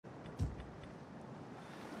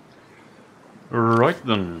Right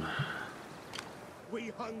then.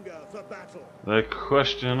 We hunger for battle. The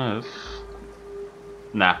question is...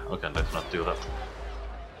 Nah, okay, let's not do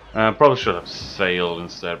that. Probably should have sailed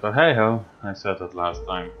instead, but hey ho, I said that last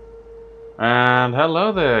time. And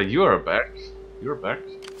hello there, you are back. You're back.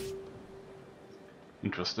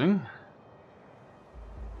 Interesting.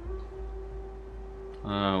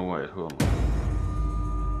 Wait, who am I?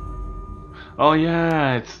 Oh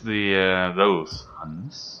yeah, it's the, those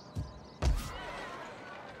Huns.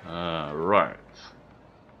 Right.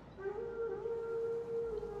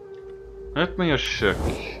 Let me just check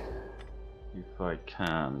if I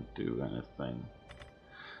can do anything.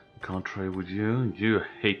 I can't trade with you. You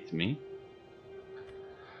hate me.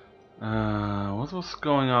 What was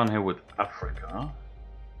going on here with Africa?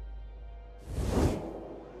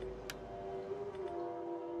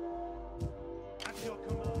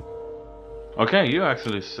 Okay, you're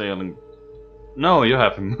actually sailing. No, you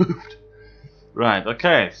haven't moved. Right,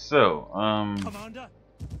 okay, so, Commander?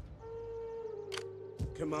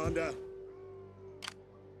 Commander?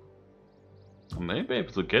 I may be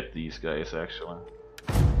able to get these guys actually.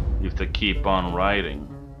 If they keep on riding.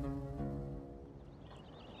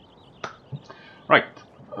 Right.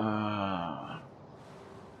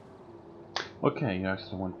 Okay, you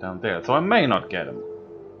actually went down there, so I may not get him.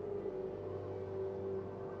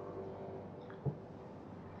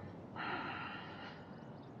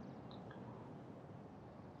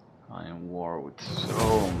 I am war with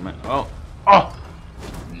so many. Oh! Oh!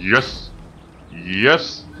 Yes!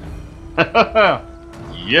 Yes!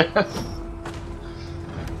 Yes!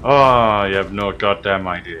 Oh, you have no goddamn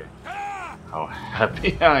idea how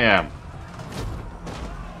happy I am.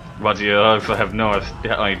 But you also have no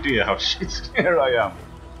idea how shit scared I am.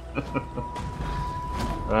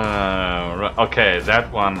 Right, okay,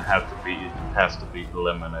 that one has to be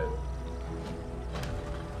eliminated.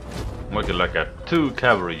 Looking like a 2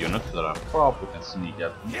 cavalry units that I probably can sneak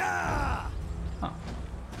up. Huh.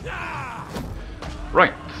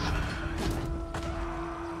 Right.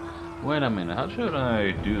 Wait a minute, how should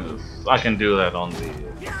I do this? I can do that on the...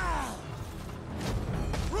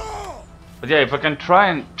 But yeah, if I can try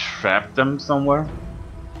and trap them somewhere.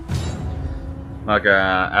 Like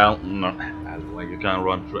alleyway, you can't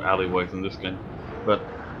run through alleyways in this game. But...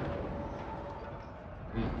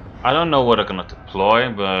 I don't know what I'm gonna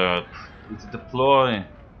deploy, but... If I deploy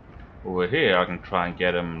over here, I can try and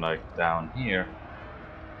get them like down here.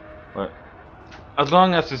 But... As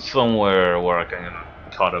long as it's somewhere where I can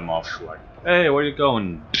cut them off, like, hey, where you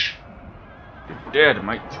going? You're dead,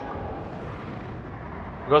 mate.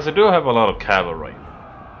 Because I do have a lot of cavalry,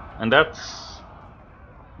 and that's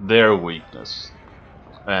their weakness,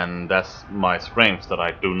 and that's my strength that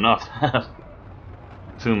I do not have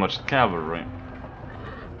too much cavalry.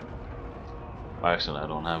 Actually, I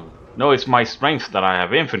don't have. No, it's my strength that I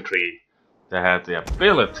have infantry that have the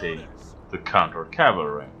ability to counter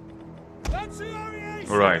cavalry.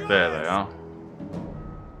 Right there they are.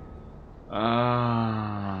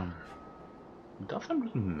 It doesn't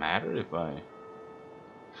really matter if I.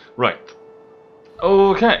 Right.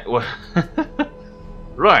 Okay. Well.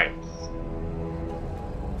 Right.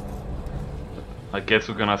 I guess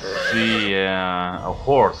we're gonna see a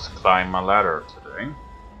horse climb a ladder today.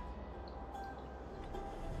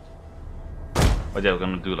 But yeah, we're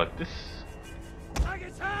gonna do like this.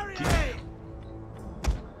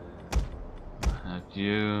 Have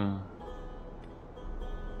you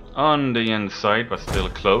on the inside, but still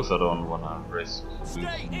close. I don't wanna risk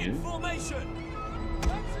losing you.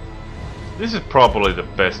 This is probably the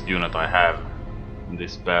best unit I have in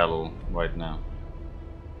this battle right now.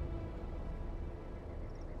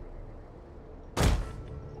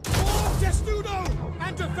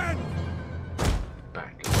 And defend!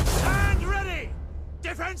 Back. Stand ready!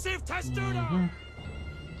 Defensive testudo!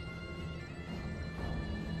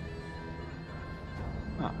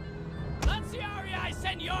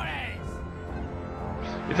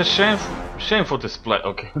 It's a shameful display.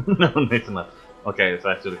 Okay, no, it's not. Okay, it's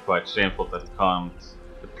actually quite shameful that you can't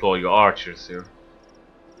deploy your archers here.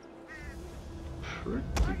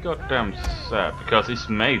 Pretty goddamn sad, because it's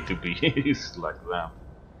made to be used like that.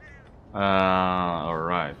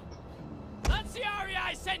 Alright.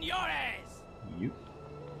 You.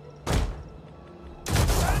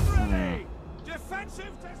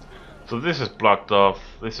 So this is blocked off.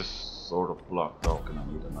 This is sort of blocked off. Can I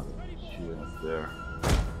need another unit there?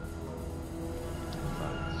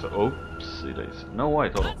 Right, so oopsie daisy. No,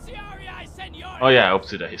 wait, hold on. Oh yeah,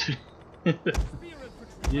 oopsie daisy.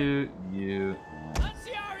 you, you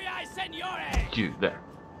there.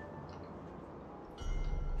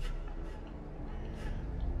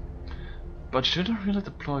 But should I really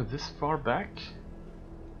deploy this far back?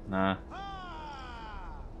 Nah.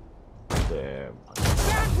 There.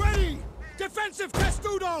 Stand ready! Defensive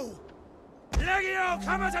testudo! Legio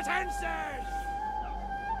comitatenses!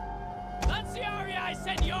 Lanciarii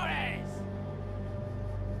seniores!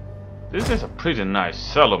 This is a pretty nice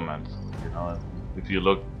settlement, you know, if you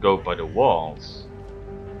go by the walls.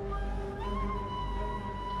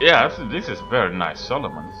 Yeah, this is a very nice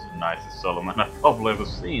settlement. This is the nicest settlement I've probably ever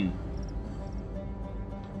seen.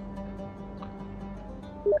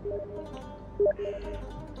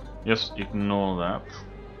 Just ignore that.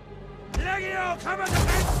 Legio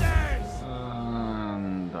comitatenses!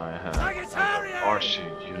 And I have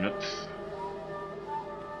archer units.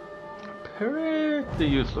 Pretty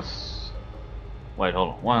useless. Wait,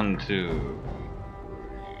 hold on. 1, 2, 3.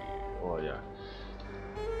 Oh yeah.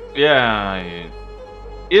 Yeah.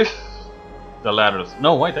 If the ladders.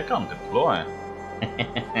 No, wait, they can't deploy.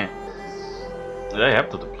 They have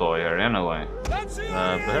to deploy here anyway. Perhaps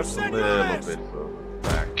a little bit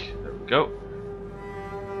back. There we go.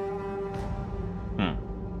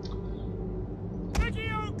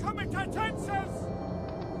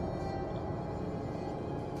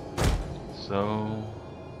 So.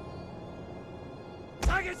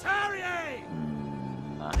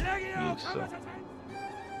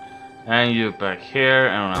 And you back here,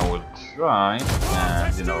 and I will try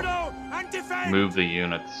and, you know, move the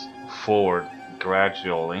units forward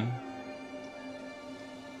gradually.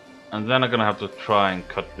 And then I'm gonna have to try and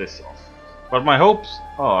cut this off. But my hopes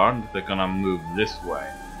are that they're gonna move this way.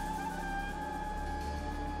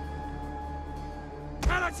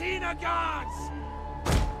 Palatina guards!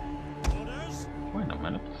 Orders? Wait a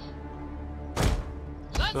minute.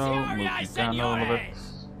 So, move you down a little bit.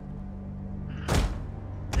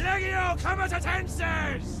 Legio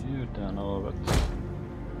comitatenses! You down a little bit.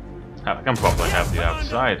 I can probably have you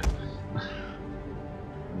outside.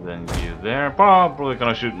 And then you there. Probably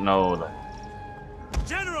gonna shoot no.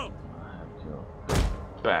 General! I have you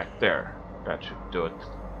back there. That should do it.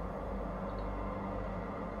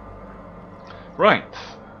 Right.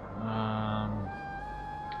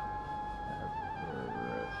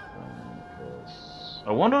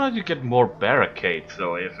 I wonder how you get more barricades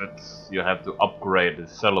though, if it's you have to upgrade the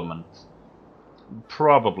settlement.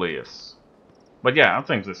 Probably is. But yeah, I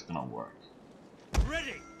think this is gonna work.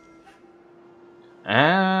 Ready.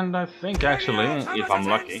 And I think actually, if I'm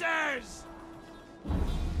lucky.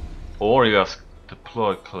 Or you just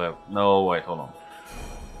deploy clever. No, wait, hold on.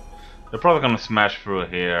 They're probably gonna smash through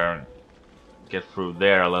here, get through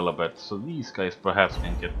there a little bit, so these guys perhaps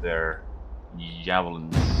can get their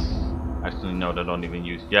javelins. Actually, no, they don't even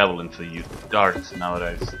use javelins, they use darts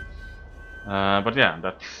nowadays. But yeah,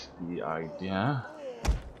 that's the idea.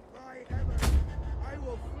 I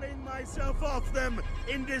will fling myself off them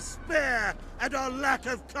in despair at our lack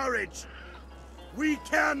of courage. We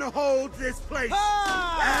can hold this place,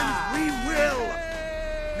 and we will.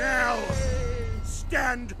 Now,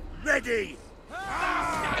 stand ready.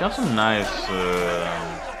 Got some nice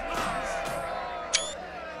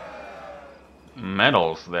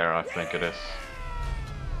medals there, I think it is.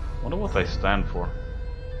 Wonder what they stand for.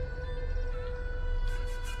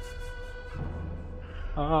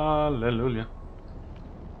 Hallelujah.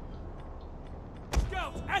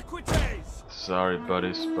 Sorry,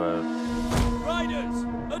 buddies, but Riders,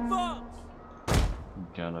 advance.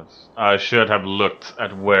 goodness, I should have looked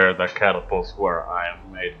at where the catapults were. I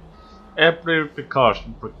have made every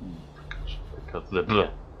precaution because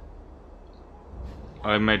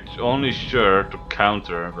I made only sure to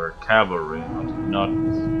counter their cavalry and not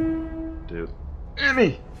do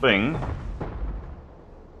anything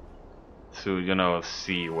to, you know,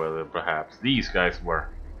 see whether perhaps these guys were.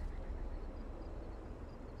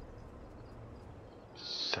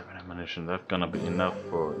 7 ammunition, that's gonna be enough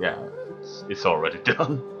for, yeah, it's already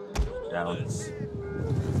done. Down. Advance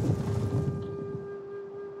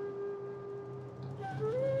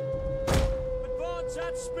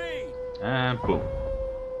at speed. And boom.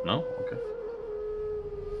 No? Okay.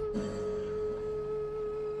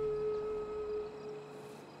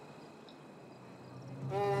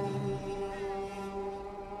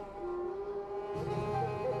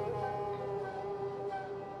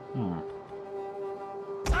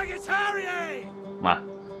 Ma.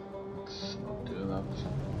 Let's not do that.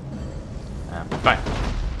 And bang.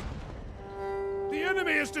 The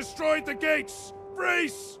enemy has destroyed the gates.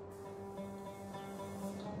 Brace.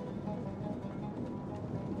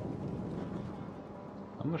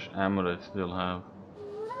 How much ammo do I still have?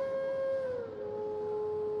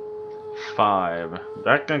 5.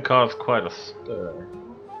 That can cause quite a stir.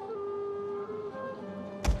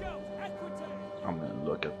 I mean,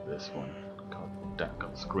 look at this one. Damn,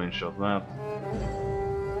 got a screenshot of that.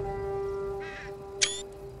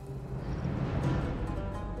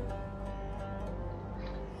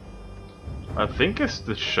 I think it's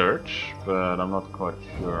the church, but I'm not quite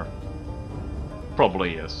sure.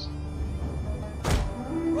 Probably yes.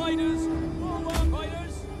 Riders, forward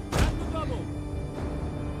riders, and the double.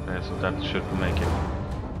 Okay, so that should make it.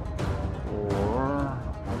 Or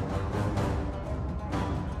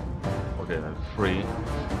okay, then 3.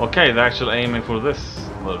 Okay, they're actually aiming for this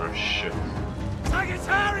little shit.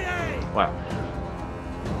 Sagittarius! Wow.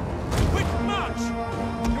 Quick march!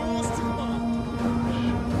 Yours to command.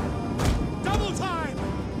 Double time!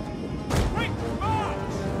 Quick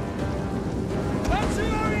march!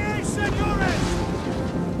 Lanciaries, senores!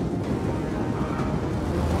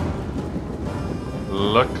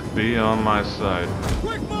 Luck be on my side.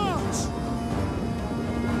 Quick march!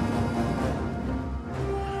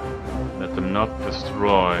 Let them not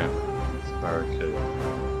destroy this barricade.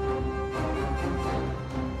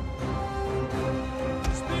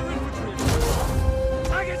 Spear infantry!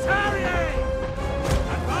 Sagittarius!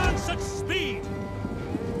 Advance at speed!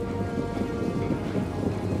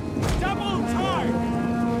 Double time!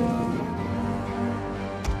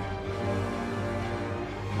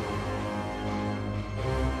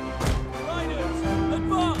 Riders,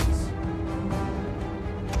 advance!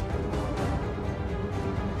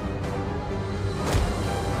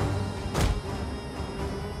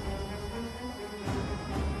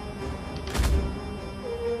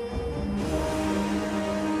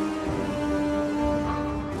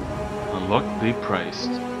 Luck be praised.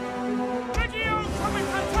 Legio coming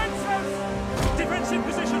defenses! Defensive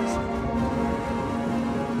positions!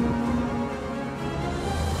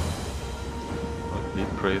 Luck be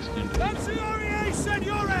praised indeed. Lanciaries,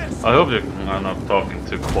 senores! I hope I'm not talking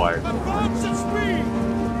too quietly. Advance at speed!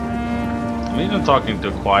 I'm either talking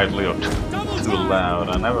too quietly or too loud.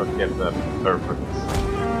 I never get that perfect.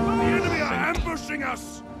 The enemy are ambushing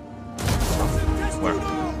us! Where?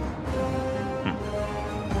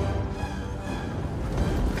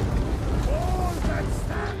 All that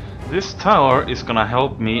stand! This tower is gonna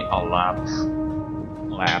help me a lot.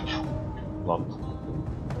 Lot.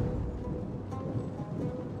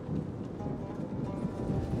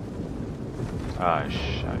 Ah,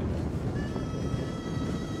 shit.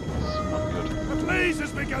 It's not good. A blaze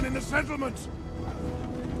has begun in the settlement!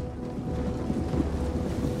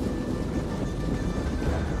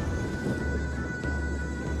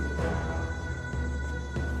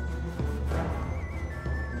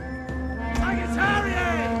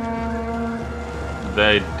 Sagittarius!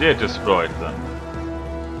 They did destroy it then.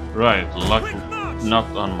 Right, luck Quick march! not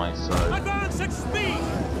on my side. Advance at speed!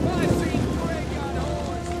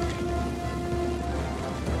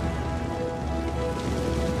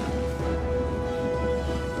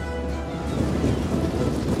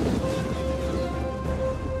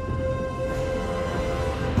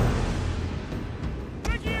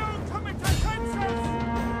 Legio coming defenses!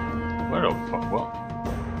 Where the fuck? What?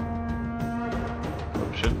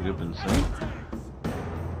 Oh shit, you've been seen?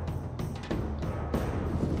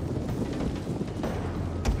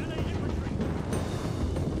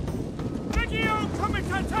 Legio coming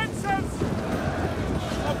defenses!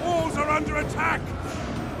 Our walls are under attack!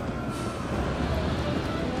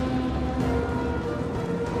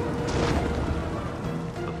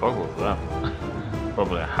 The fuck was that?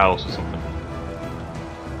 Probably a house or something.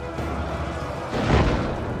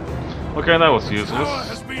 Okay, that was Tower useless.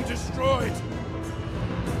 has been destroyed!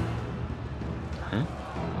 Huh?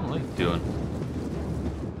 What are they doing?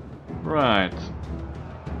 Right.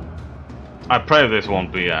 I pray this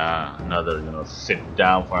won't be another, sit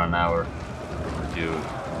down for an hour. Do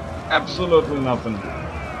absolutely nothing.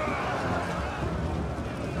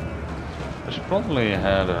 I should probably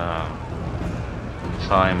had a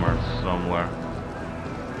timer somewhere.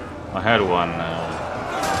 I had one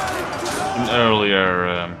in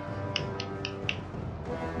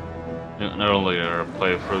earlier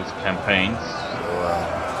playthroughs campaigns. So,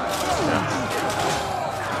 yeah.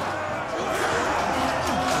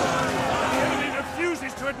 The enemy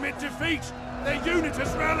refuses to admit defeat! Their unit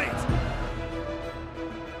has rallied!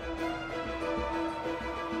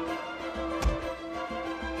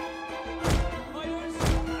 Riders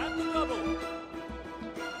and the double!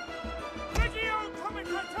 Legio coming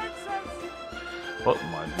defenses! But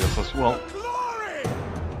my guess as well. Glory!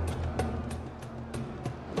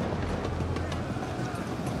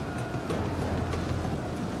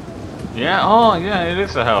 Yeah, oh yeah, it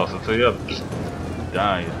is a house, so you have to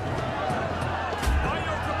die. By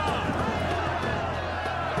your command!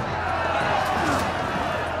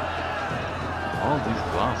 All these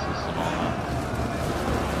glasses and all that.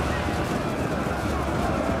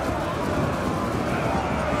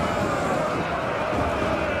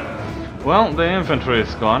 Well, the infantry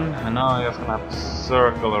is gone, and now I'm just gonna have to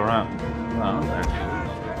circle around. Well, actually.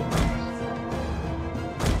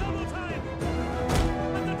 Double time!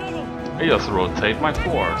 And the double! I just rotate my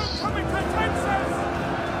force. Coming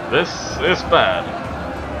contentions! This is bad.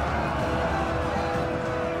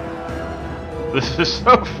 This is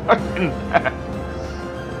so fucking bad.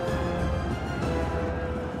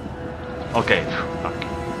 Okay, fuck.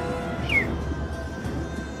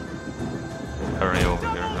 Hurry over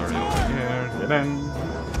here, hurry over here, get in.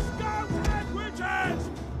 Scout and witches!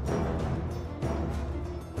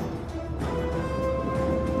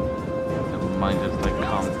 Never mind if they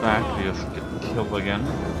come back, they just get killed again.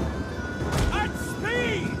 At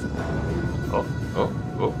speed! Oh, oh,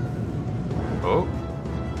 oh, oh.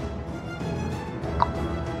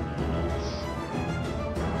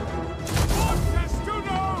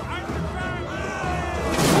 Testudo and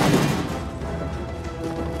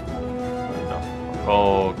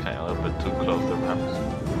Okay, a little bit too close there perhaps.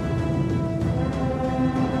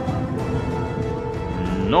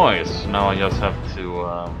 Noise! Now I just have to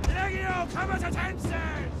Legio comitatenses!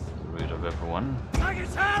 get rid of everyone.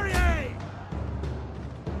 Sagittarii!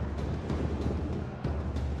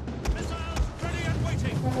 Missiles ready and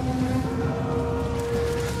waiting!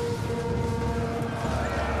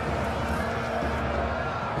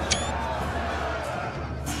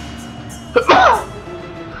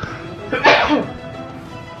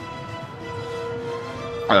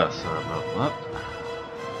 Sorry about that.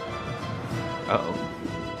 Uh-oh.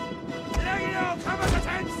 Legio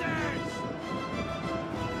comitatenses!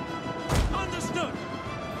 Understood!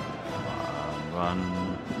 Run.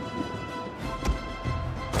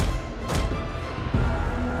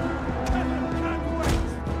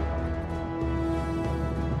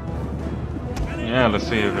 Yeah, let's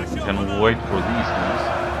see if it can wait for these ones.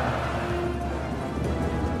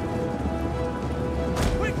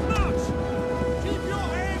 Quick march! Keep your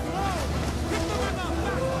aim low! Hit them in the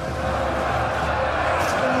back!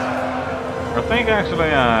 I think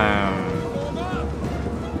actually I'm Over!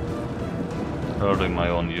 hurting my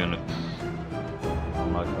own units. Oh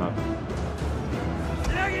my god.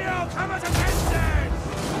 Legio comitatenses!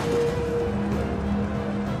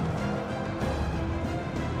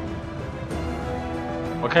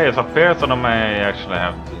 Okay, it appears that I may actually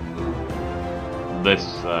have to move this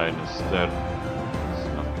side instead. It's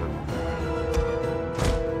not good.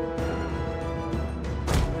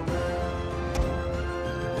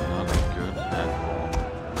 Not good at all.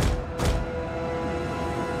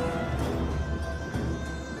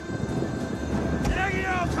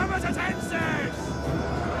 Legio comitatenses!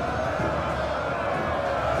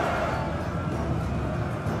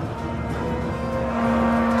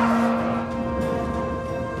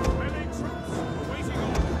 Melee troops awaiting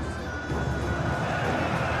orders.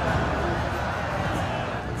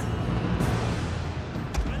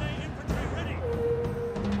 Melee infantry ready.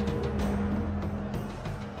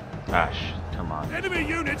 Ah shit, come on. Enemy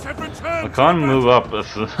units have returned. I can't move up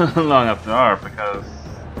as long as they are because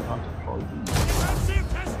I can't deploy these. Defensive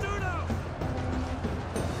testudo.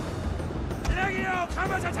 Legio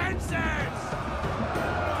comitatenses!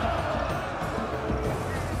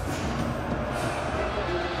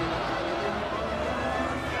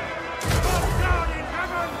 Both down in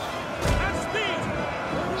heaven! At speed!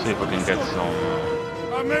 See if we can get some.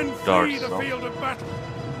 Our men Dark flee the stuff. field of battle.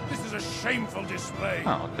 This is a shameful display.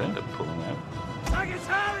 Oh, okay, they're pulling out.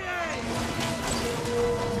 Sagittarii!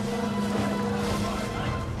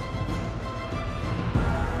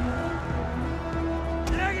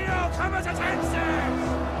 Legio comitatenses!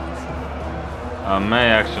 I may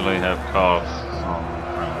actually have caused some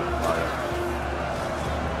friendly fire.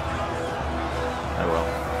 Oh well.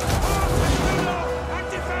 Testudo and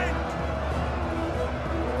defend!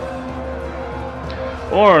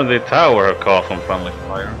 Or the tower have caused some friendly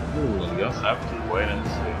fire. Ooh, we'll just have to wait and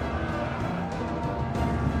see.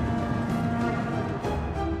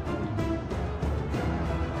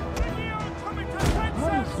 Legio Oh,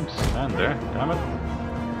 comitatenses! some sand there, damn it.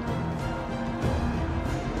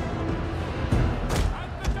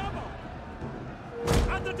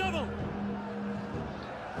 And the double!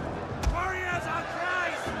 Warriors on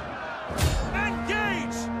Christ!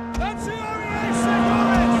 Engage! Lanciarii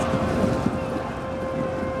senores!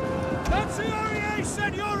 Lanciarii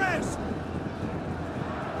senores!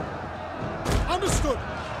 Understood!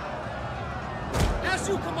 As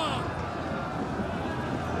you command!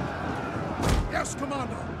 Yes,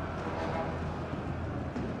 Commander!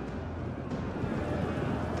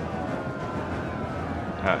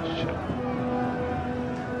 Ah shit.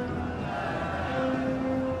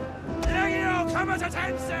 Legio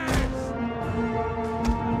comitatenses!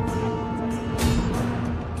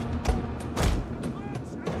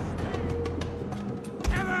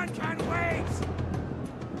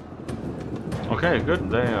 Okay, good.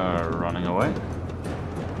 They are running away.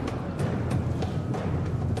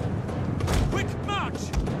 Quick march!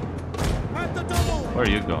 At the double! Where are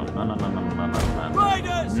you going? No, no, no, no, no, no, no.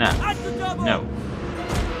 Riders! No. At the double! No.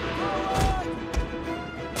 Forward!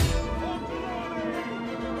 For glory!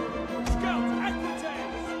 Scout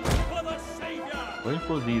equities! For the savior! Wait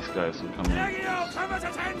for these guys to come in. Legio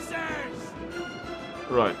comitatenses!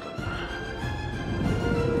 Right.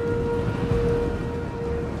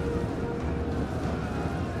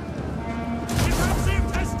 Defensive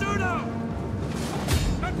testudo!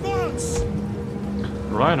 Advance!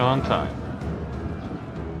 Right on time.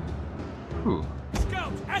 Ooh.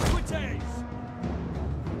 Scout equities!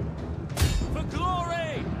 For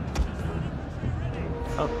glory!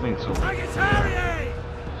 I think so. Sagittarii!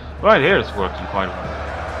 Right here it's working quite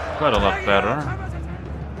a lot better.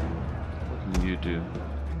 What can you do?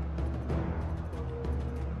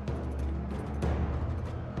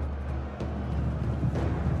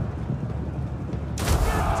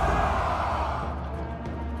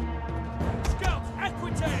 Scout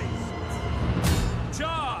equities!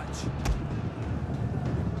 Charge!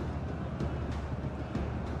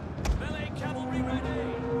 Melee cavalry ready!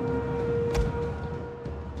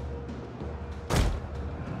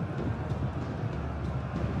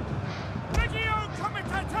 Legio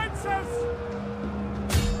comitatenses!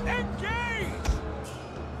 Engage!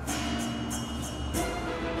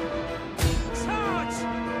 Charge!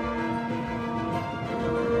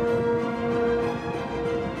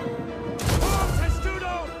 Form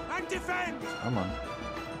testudo and defend! Come on.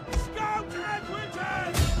 Scout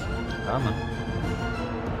equities! Come on.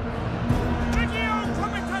 Legio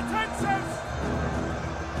comitatenses!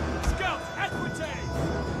 Scout equities!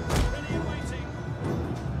 Ready and waiting!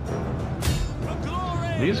 For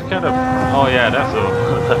glory! These kind of... Oh yeah, that's a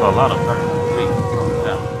lot of very going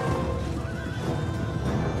down.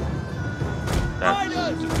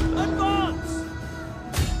 Riders! That's... Advance!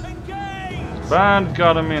 Engage! Band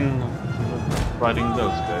got him in fighting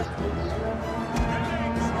those guys.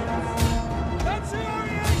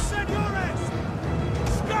 Lanciarii seniores!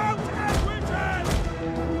 Scout equities!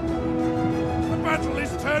 The battle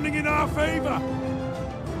is turning in our favor.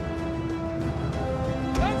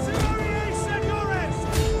 Lanciarii seniores!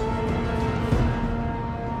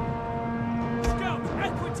 Scout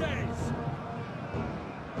equities!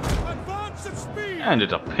 Advance at speed! And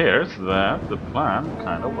it appears that the plan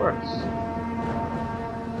kind of works.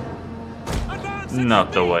 Advance at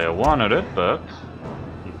Not the speed! way I wanted it, but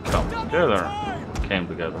it comes Double together. time! Came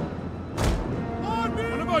together. On me!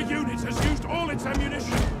 One of our units has used all its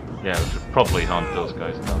ammunition. Yeah, we should probably hunt those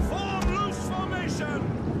guys down. Form loose formation!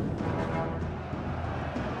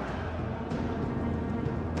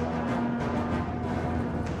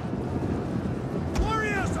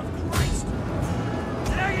 Warriors of Christ!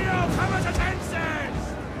 Legio comitatenses!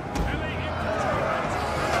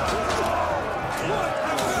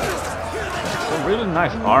 They're really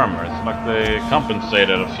nice armor. It's like they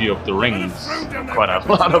compensated a few of the rings. Quite a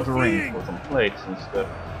lot of rings for some plates instead.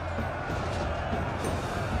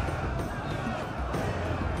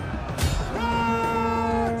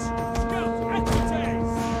 Charge! Scout equities!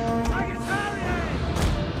 Sagittarii!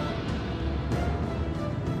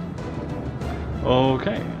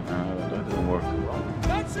 Okay, that didn't work too well.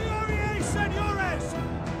 Lanciarii seniores!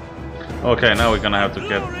 Okay, now we're gonna have to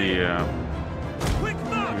get the Quick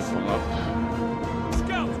march! people up.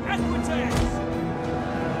 Scout equities!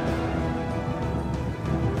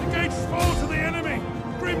 The gates fall to the enemy.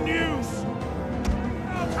 Grim news.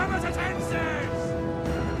 Now comitatenses!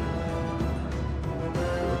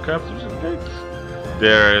 Captures the gates.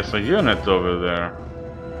 There is a unit over there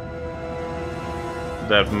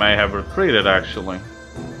that may have retreated actually.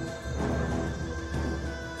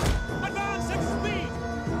 Advance at speed!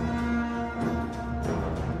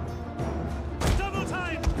 Double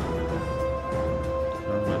time!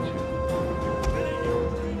 I'll let you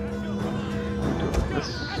do this.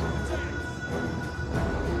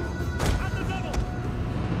 At the double!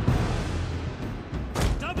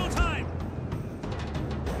 Double time!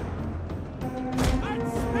 At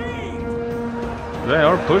speed! They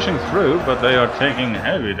are pushing through, but they are taking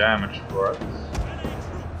heavy damage for it.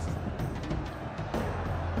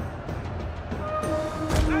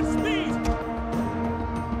 At speed!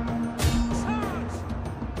 Charge!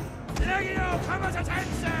 Legio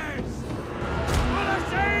comitatenses! For the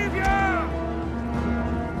savior!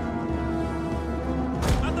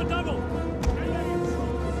 At the double!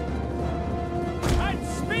 At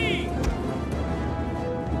speed!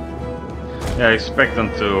 Yeah, I expect them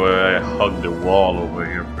to hug the wall over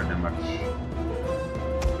here pretty much.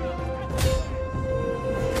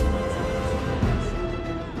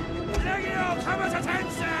 Legio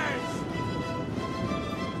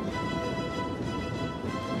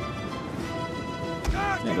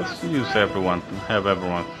Yeah, let's use everyone, have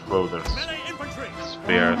everyone throw their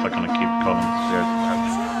spears. I'm gonna keep calling spears.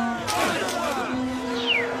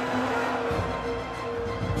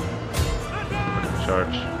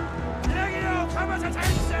 Charge.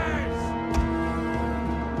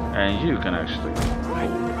 And you can actually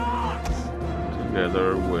pull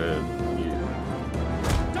together with you.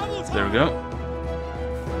 There we go.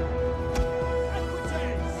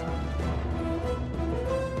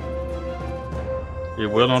 It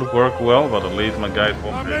will not work well, but at least my guys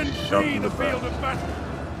won't be shot in the back.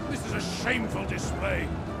 This is a shameful display.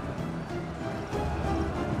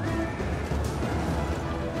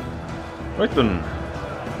 Right then.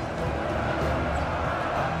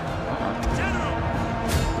 General,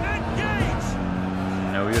 engage!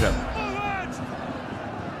 No, you don't. Forward!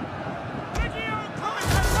 Legio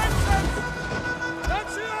Comitatenses!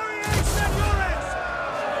 Lanciori Seniores!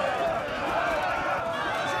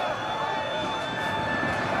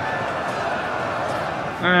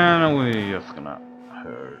 And we're just gonna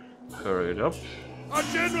hurry it up. Our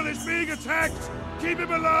general is being attacked! Keep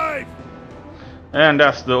him alive! And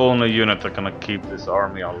that's the only unit that gonna keep this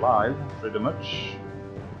army alive, pretty much.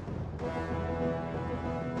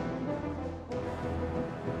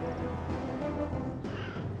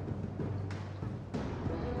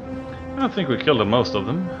 I think we killed most of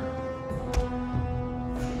them.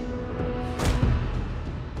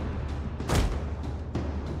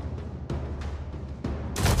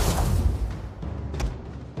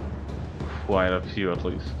 Quite a few at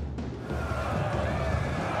least.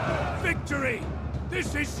 Victory!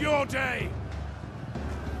 This is your day!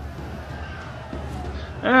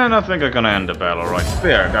 And I think I'm gonna end the battle right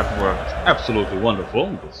there. That worked absolutely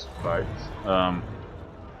wonderful, this fight.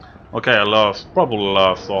 Okay, probably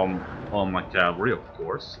lost all my cavalry, of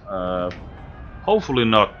course. Hopefully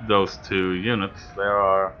not those two units. There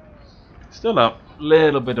are still a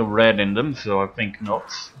little bit of red in them, so I think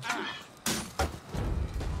not.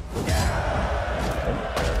 Okay,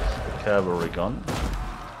 there's the cavalry gun.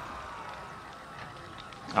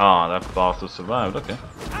 Ah, that bastard survived, okay.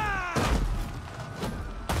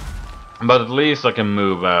 But at least I can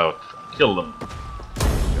move out, kill them.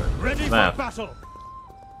 Ready for battle!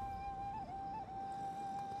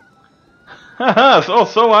 Haha,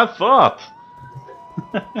 so I thought!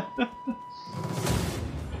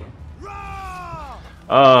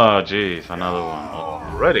 Oh jeez, another one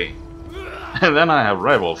already. And then I have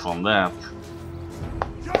rebels on that.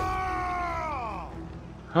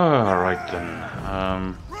 Alright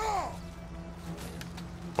then.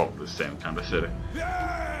 Probably the same kind of city.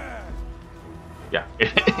 Yeah,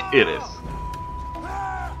 it is.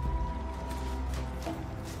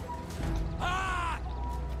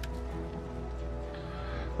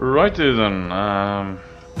 Righty then. I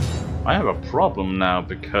have a problem now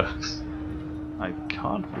because I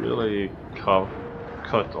can't really cut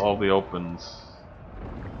all the openings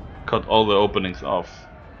off.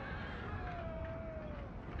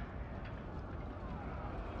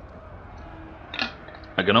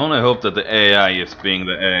 I can only hope that the AI is being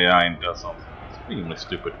the AI and does something extremely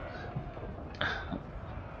stupid.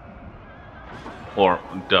 Or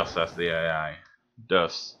does as the AI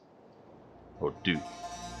does. Or do.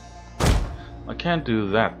 I can't do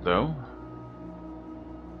that though.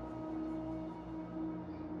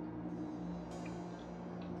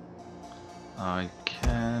 I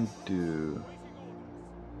can do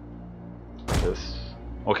this.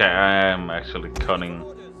 Okay, I am actually cutting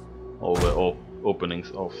all the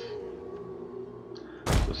openings off.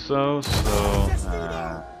 So,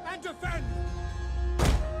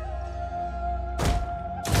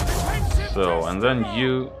 and then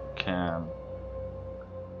you can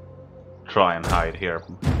try and hide here,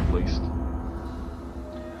 at least.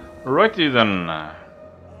 Righty then. Our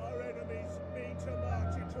enemies mean to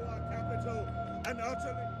march into our capital and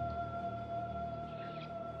utterly...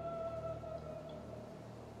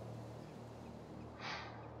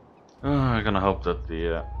 I'm gonna hope that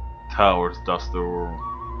the towers does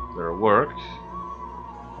their work.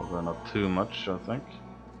 Although not too much, I think.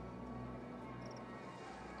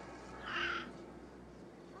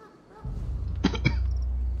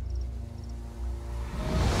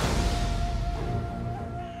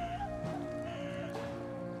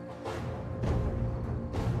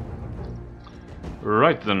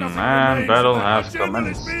 Right then, and battle has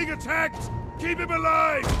commenced. Being attacked! Keep him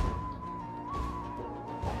alive!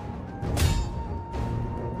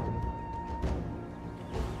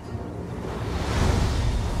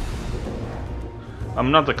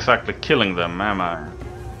 I'm not exactly killing them, am I?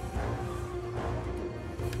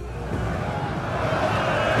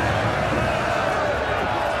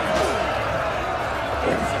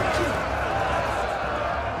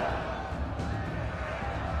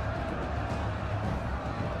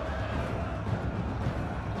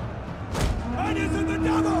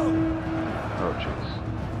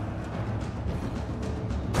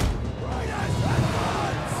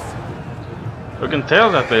 You can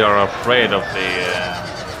tell that they are afraid of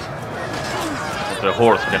the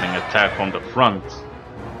horse getting attacked from the front.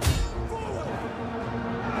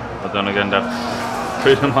 But then again, that's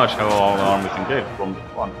pretty much how all the armies engage, from the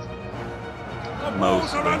front. The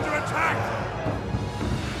walls are under attack!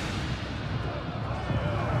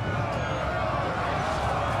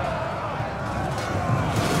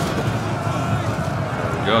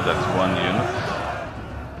 There we go, that's one unit.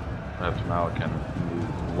 Perhaps now I can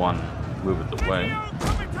move it away.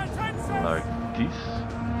 Like this.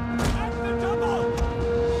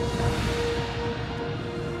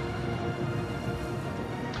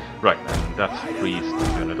 Right, and that frees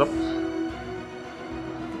the unit up.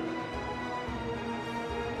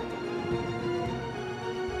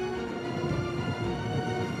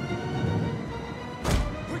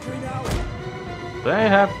 They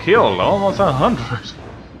have killed almost 100.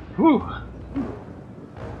 Whew.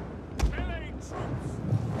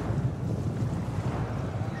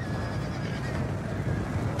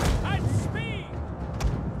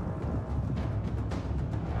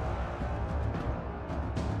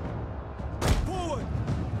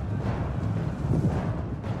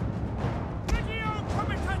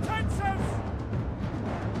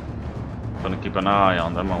 Gonna keep an eye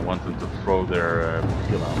on them. I want them to throw their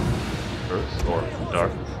peel out first, or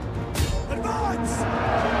darts.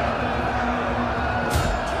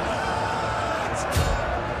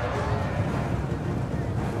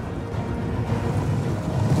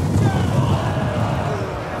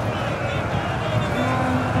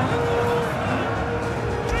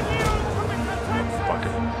 Fuck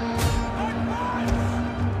it.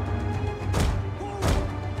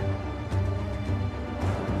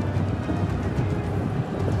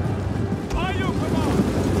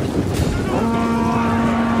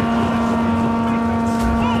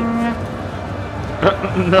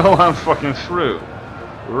 No, I'm fucking through.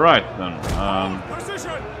 Right then,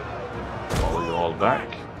 roll you all back.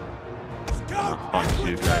 Hunt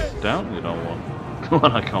you guys down. You don't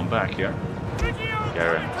wanna come back here.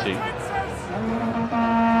 Guarantee.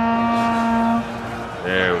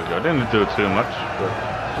 There we go. Didn't do too much, but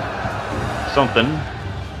something.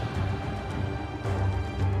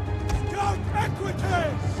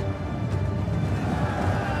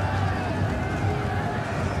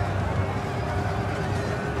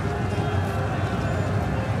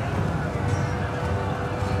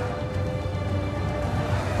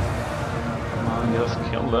 Just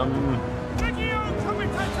kill them.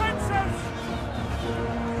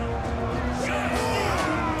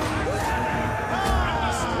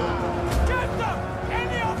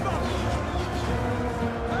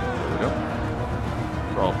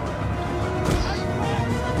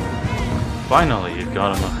 Finally, you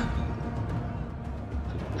got him.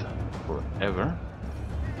 Forever.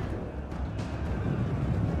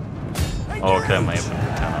 Oh, okay, my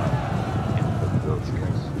infantry cannot. Those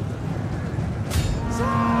guys.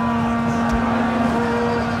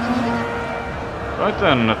 Right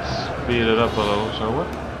then, let's speed it up a little, shall we?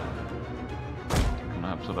 Gonna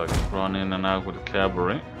have to like run in and out with the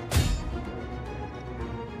cavalry.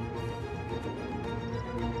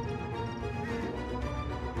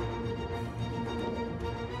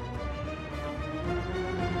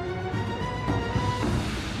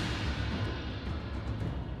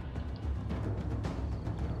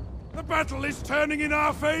 The battle is turning in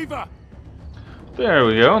our favor. There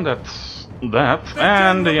we go, that's that.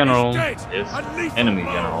 And the general is enemy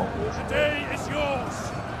general. Today is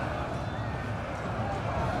yours.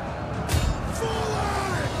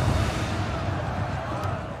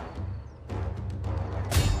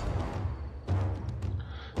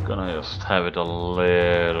 Gonna just have it a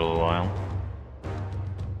little while.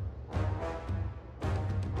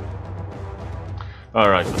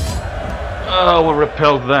 Alright. We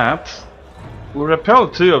repelled that. We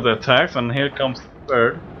repelled 2 of the attacks, and here comes the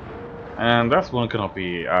 3rd. And that's one gonna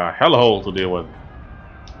be a hellhole to deal with.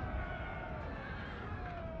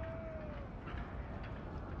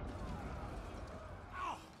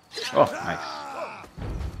 Oh, nice.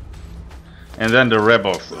 And then the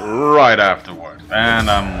rebels right afterwards. And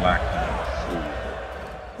I'm like a fool.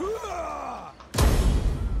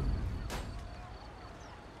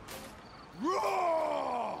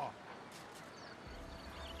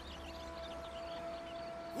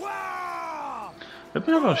 Let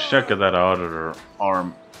me have a check at that other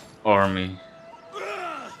army.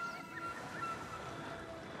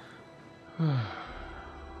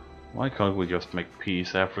 Why can't we just make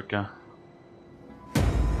peace, Africa? We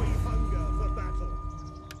hunger for battle.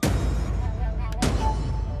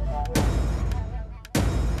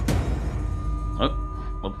 Oh,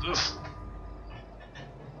 what's this?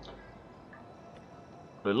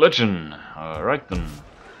 Religion. Alright then.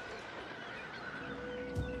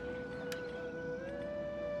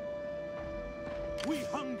 We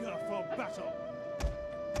hunger for battle.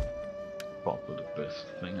 Probably the best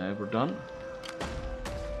thing I ever done.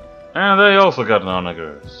 And they also got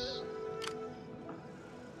onagers.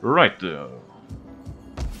 Right though.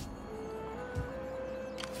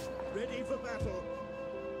 Ready for battle.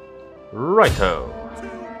 Righto. To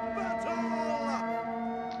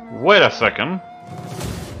battle! Wait a second.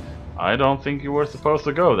 I don't think you were supposed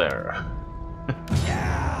to go there.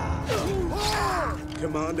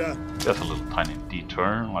 Commander. Just a little tiny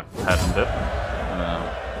detour, like patent it.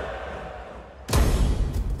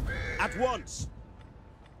 At once.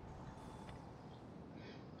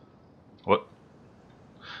 What?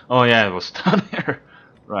 Oh yeah, it was down here.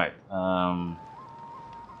 Right.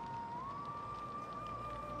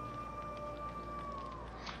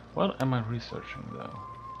 What am I researching though?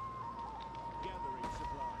 Gathering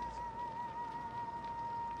supplies.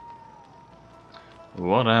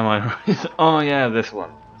 What am I researching? Oh yeah, this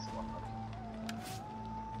one. This one.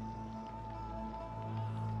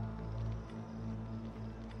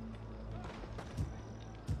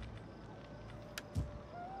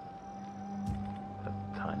 That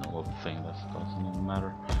tiny little thing that doesn't even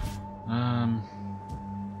matter.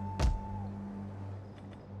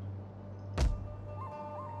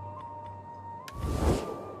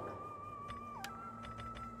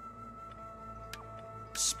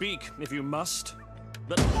 Speak if you must,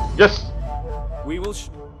 but Yes! we will.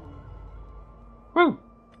 Woo!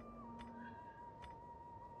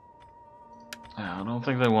 I don't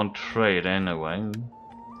think they want trade anyway.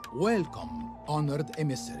 Welcome, honored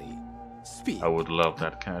emissary. Speak. I would love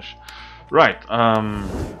that cash. Right,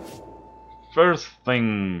 first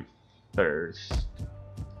thing first.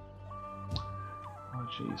 Oh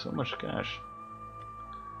gee, so much cash.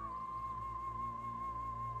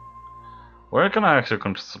 Where can I actually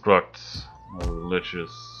construct a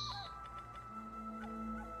religious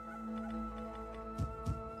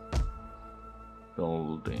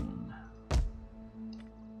building?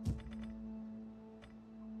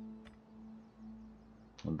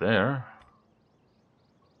 There.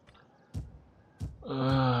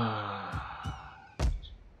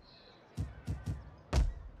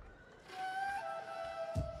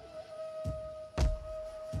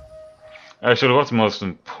 Actually, what's most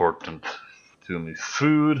important to me?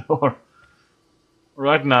 Food or...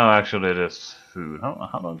 Right now, actually, it is food.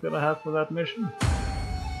 How long did I have for that mission?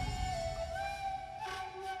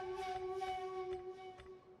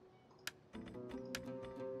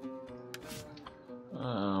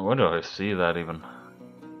 Where do I see that even?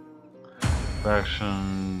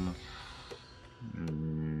 Faction...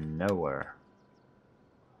 Nowhere.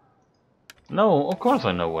 No, of course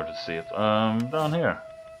I know where to see it. Down here.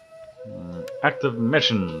 Active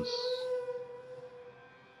missions.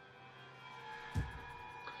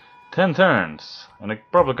 10 turns. And it's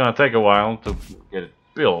probably gonna take a while to get it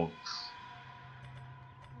built.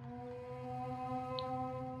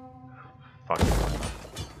 Fuck it.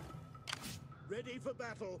 Ready for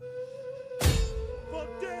battle. For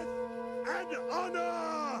death and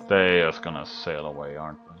honor! They are just gonna sail away,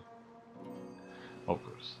 aren't they? Of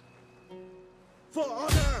course. For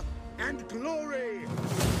honor and glory!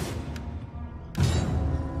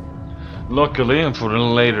 Luckily, and for the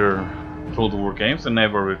later Cold War games, they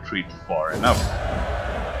never retreat far enough.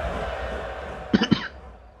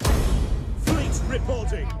 Fleet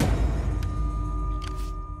reporting!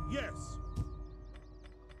 Yes!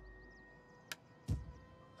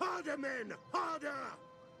 Harder, men! Harder!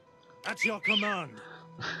 At your command.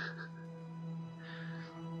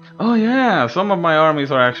 Oh yeah, some of my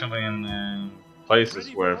armies are actually in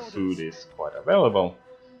places where food is quite available.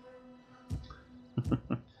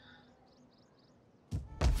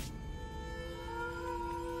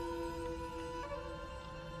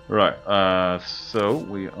 Right, so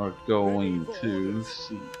we are going to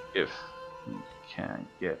see if we can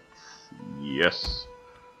get... Yes.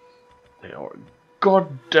 They are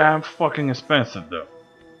goddamn fucking expensive though.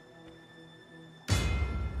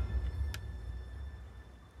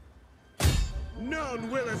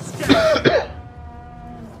 None will escape!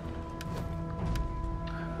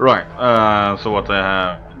 Right, so what they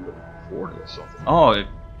have... 40 or something. Oh, I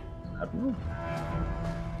don't know.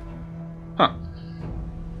 Huh.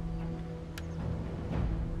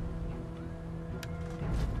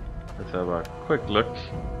 Let's have a quick look.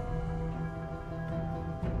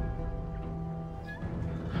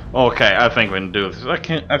 Okay, I think we can do this. I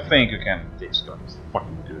think you can. These guys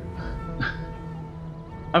fucking do it.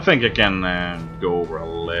 I think I can go over a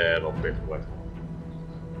little bit with.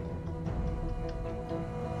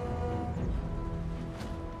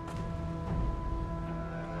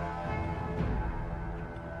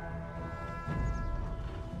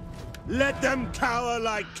 Let them cower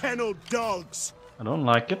like kennelled dogs. I don't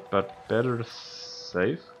like it, but better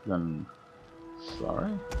safe than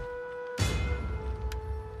sorry.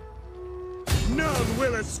 None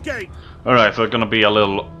will escape. Alright, so it's gonna be a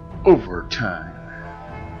little overtime.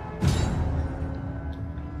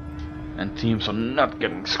 And teams are not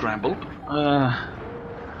getting scrambled.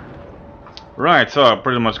 Right, so I'm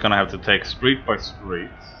pretty much gonna have to take street by street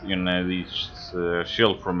in these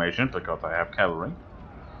shield formations because I have cavalry.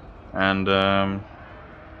 And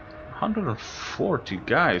 140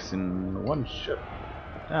 guys in one ship.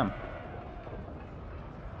 Damn.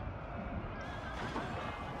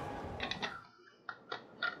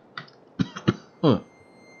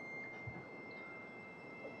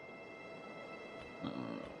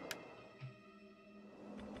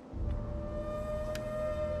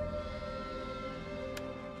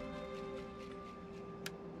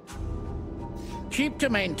 Cheap to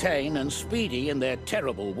maintain and speedy in their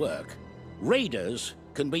terrible work, raiders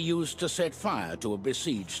can be used to set fire to a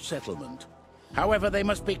besieged settlement. However, they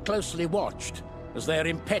must be closely watched, as they are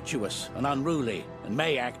impetuous and unruly and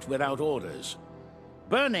may act without orders.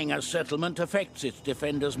 Burning a settlement affects its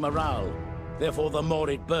defenders' morale. Therefore, the more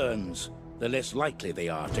it burns, the less likely they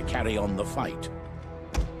are to carry on the fight.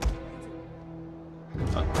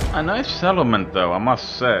 A nice settlement, though, I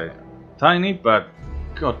must say. Tiny, but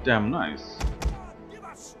goddamn nice. Give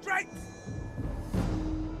us strength.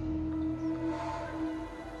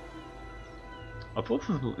 I thought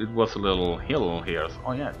it was a little hill here.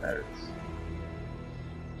 Oh yeah, there it is.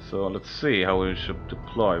 So let's see how we should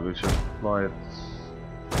deploy. We should deploy it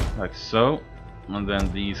like so, and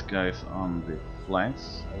then these guys on the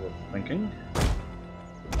flanks, I was thinking.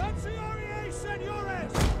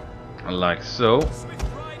 Like so.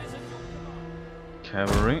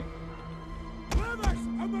 Cavalry.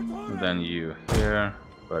 And then you here,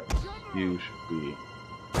 but you should be.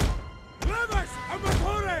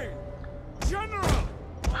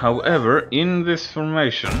 However, in this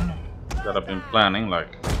formation that I've been planning,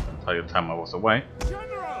 like the entire time I was away,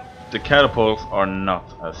 the catapults are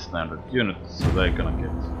not a standard unit, so they're gonna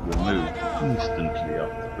get removed instantly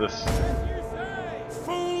after this.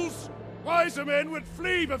 Fools! Wiser men would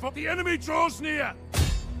flee before the enemy draws near.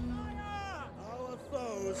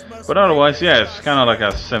 But otherwise, yeah, it's kind of like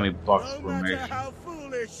a semi-box formation. How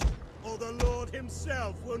foolish, or the Lord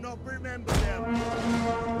himself will not remember them.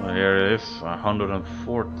 Well, here it is,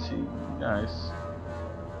 140 guys.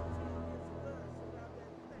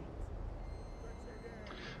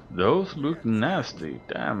 Those look nasty,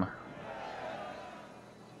 damn.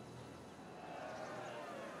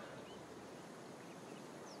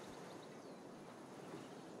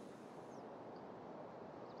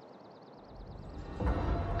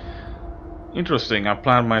 Interesting, I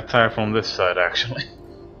planned my attack from this side actually,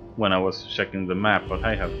 when I was checking the map, but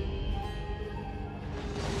I have.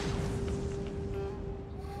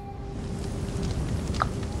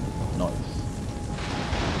 Nice.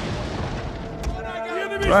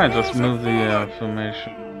 Right, let's move the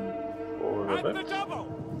formation forward a bit.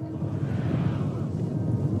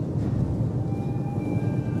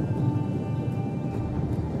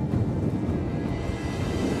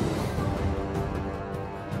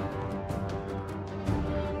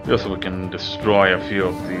 Just so we can destroy a few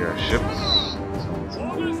of the ships.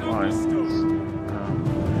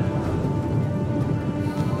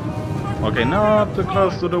 Okay, not too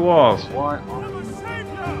close to the walls. Why?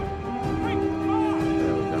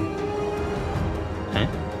 There we go. Huh?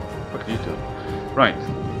 What do you do? Right.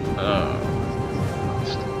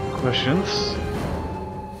 Questions?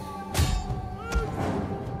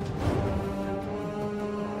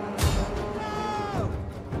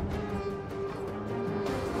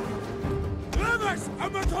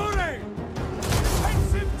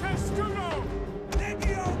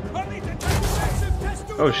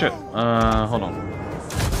 Oh shit, hold on.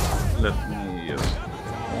 Let me just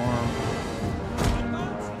form.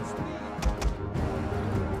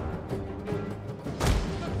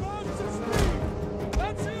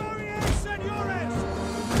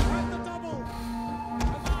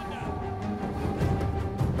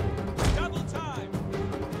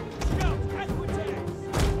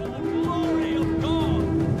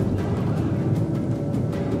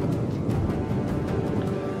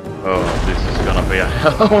 Oh, this is gonna be a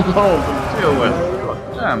hell of a hole to deal with. God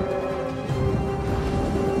damn.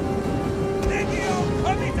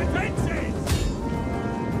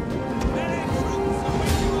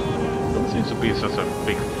 Don't seem to be such a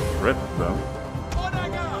big threat though.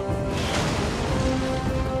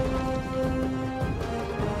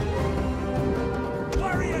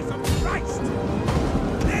 Warriors of Christ!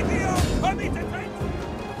 Legio, come to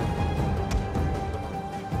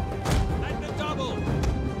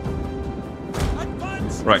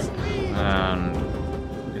And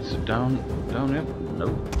it's down yet?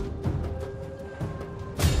 Nope.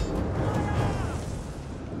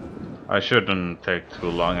 I shouldn't take too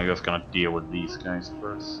long. I'm just gonna deal with these guys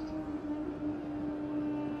first.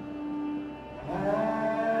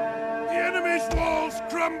 The enemy's walls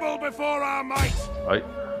crumble before our might. Right.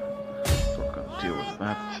 So we're gonna deal with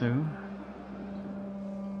that too.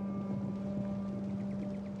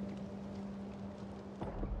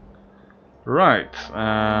 Right,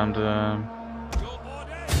 and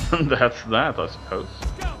that's that, I suppose.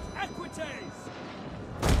 Scout equites!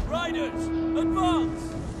 Riders, advance!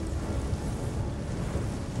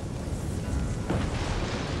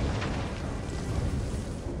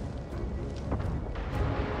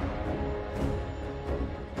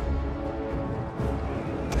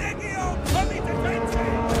 Legio Comi Defensi!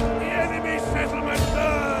 The enemy's settlement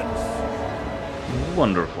burns!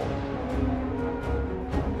 Wonderful.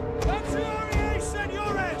 Lanciarii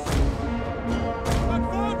seniores!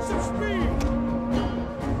 Advance of speed!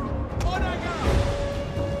 Onaga!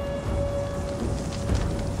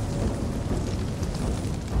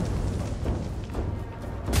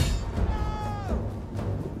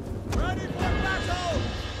 Ready for battle!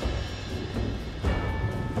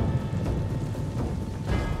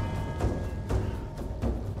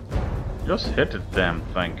 Just hit the damn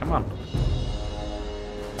thing, come on.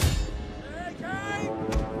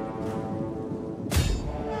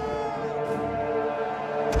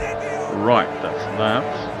 Right, that's that.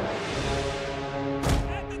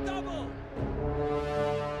 At the double!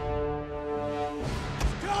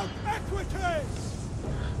 Scout equites!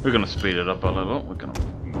 We're gonna speed it up a little. We're gonna.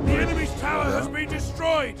 The enemy's tower has been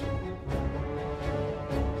destroyed!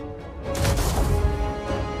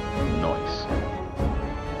 Nice.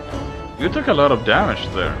 You took a lot of damage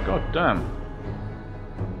there. God damn.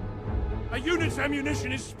 A unit's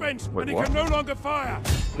ammunition is spent, Wait, and it what? can no longer fire!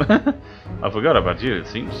 I forgot about you, it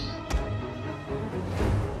seems.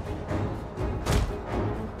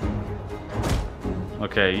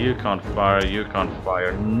 Okay, you can't fire, you can't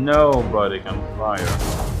fire. Nobody can fire.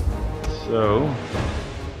 So...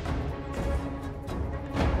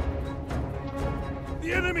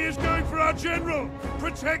 The enemy is going for our general!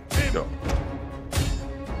 Protect him! Go.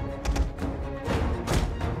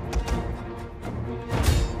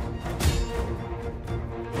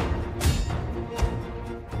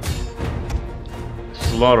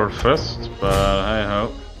 Slaughterfest, but hey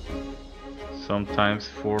ho. Sometimes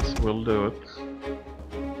force will do it.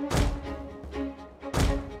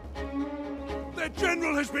 Their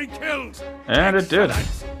general has been killed! And it did.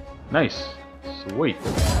 Excellent. Nice. Sweet.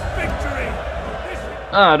 Victory!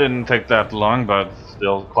 Ah, didn't take that long, but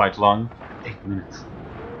still quite long. 8 minutes.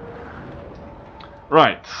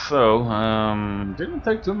 Right, so, didn't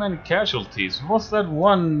take too many casualties. Was that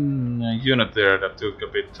one unit there that took a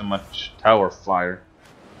bit too much tower fire?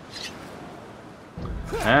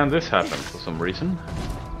 And this happened for some reason.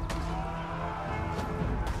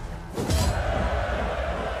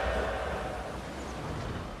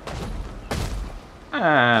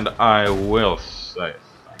 And I will say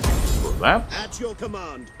thanks for that. At your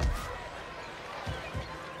command.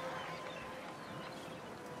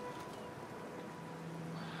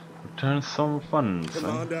 Return some funds.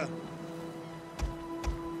 Commander.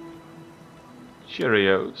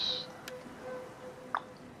 Cheerios.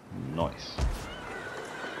 Nice.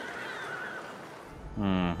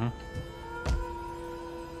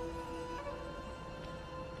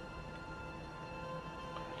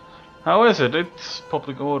 How is it? It's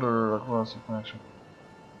public order across the faction.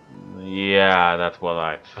 Yeah, that's what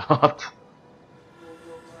I thought.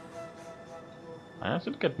 I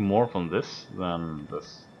should get more from this than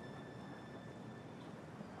this.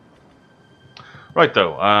 Right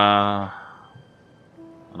though, I'm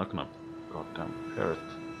not gonna goddamn repair it.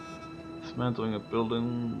 Dismantling a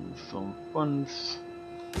building, some funds.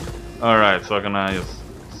 Alright, so I'm gonna just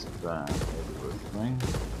expand everything.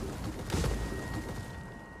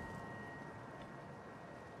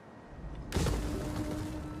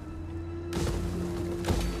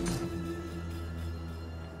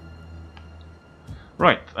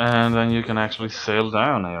 Right, and then you can actually sail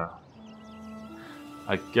down here.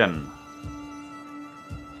 Again.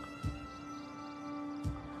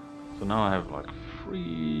 So now I have like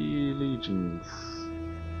 3 legions.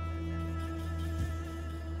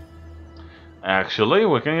 Actually,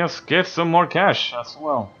 we can just get some more cash as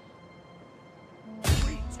well.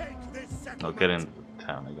 I'll get into the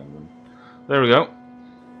town again then. There we go.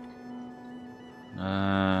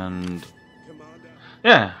 And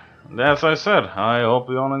yeah, as I said, I hope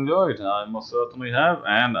you all enjoyed. I most certainly have,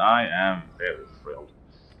 and I am very thrilled.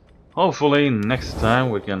 Hopefully next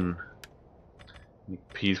time we can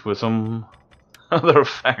Make peace with some other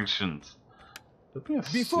factions. Let me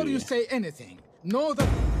Before see. you say anything, know that...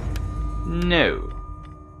 No.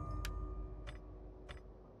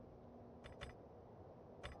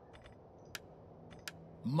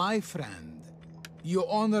 My friend, you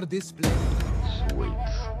honor this place. Sweet.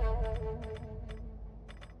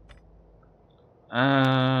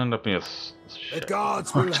 And let me just The check.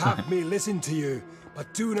 gods will have me listen to you,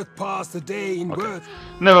 but do not pass the day in words.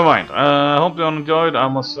 Never mind. I hope you enjoyed. I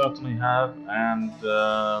most certainly have. And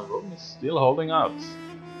Rome is still holding out.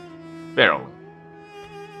 Barely.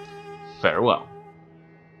 Farewell.